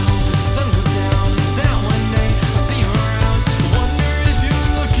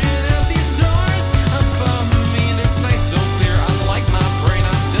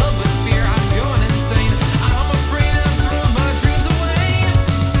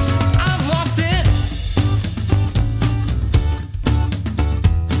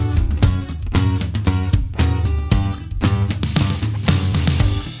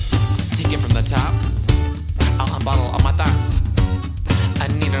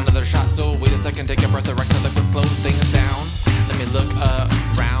 Take a breath, a Rex, that could slow things down. Let me look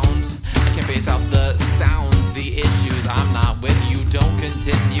around. I can face out the sounds, the issues. I'm not with you, don't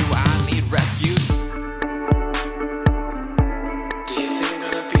continue. I need rescue. Do you think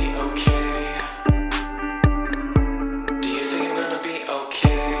I'm gonna be okay? Do you think I'm gonna be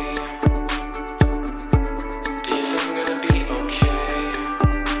okay? Do you think I'm gonna be okay?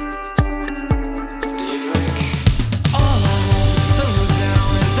 Do you think? All I hope the sun goes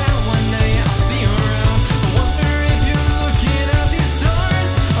down is that one day I'll see you around. I wonder if you're looking at these stars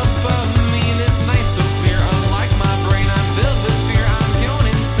above me. This night's so clear, unlike my brain. I'm filled with fear, I'm going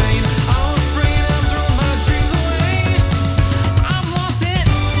insane. I'm afraid I've thrown my dreams away. I've lost it.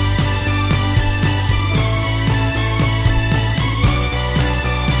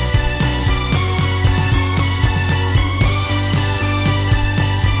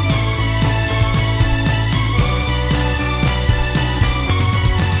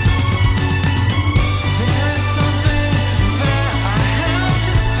 There is something that I have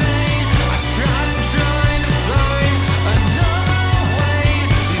to say. I tried and tried to find another way.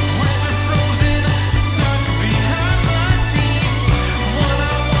 These words are frozen, stuck behind my teeth. What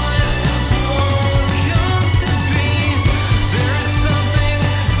I want won't come to be. There is something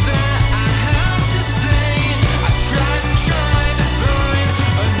that I have to say. I tried and tried to find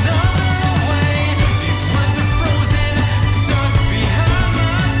another way. These words are frozen, stuck behind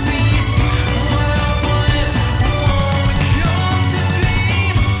my teeth. What I want won't come to be.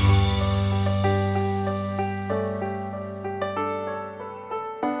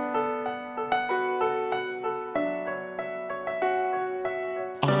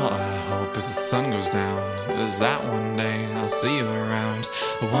 All I hope is the sun goes down, is that one day I'll see you around.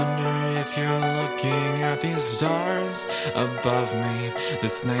 I wonder if you're looking at these stars above me.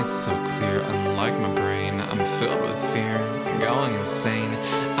 This night's so clear, unlike my brain. I'm filled with fear, going insane.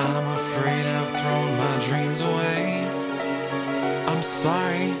 I'm afraid I've thrown my dreams away. I'm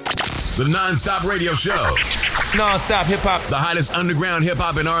sorry. The NonStop Radio Show. Non-stop hip hop. The hottest underground hip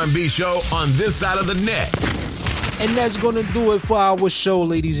hop and R&B show on this side of the net. And that's going to do it for our show,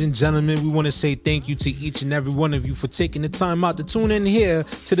 ladies and gentlemen. We want to say thank you to each and every one of you for taking the time out to tune in here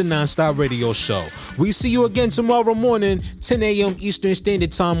to the NonStop Radio Show. We see you again tomorrow morning, 10 a.m. Eastern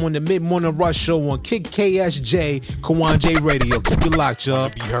Standard Time on the Mid-Morning Rush Show on Kick KSJ, Kawan J Radio. Keep it locked, y'all.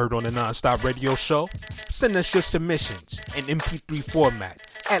 To be heard on the NonStop Radio Show? Send us your submissions in MP3 format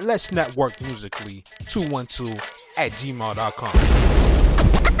at Let's Network Musically 212@gmail.com.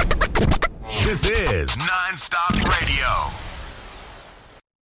 This is NonStop Radio.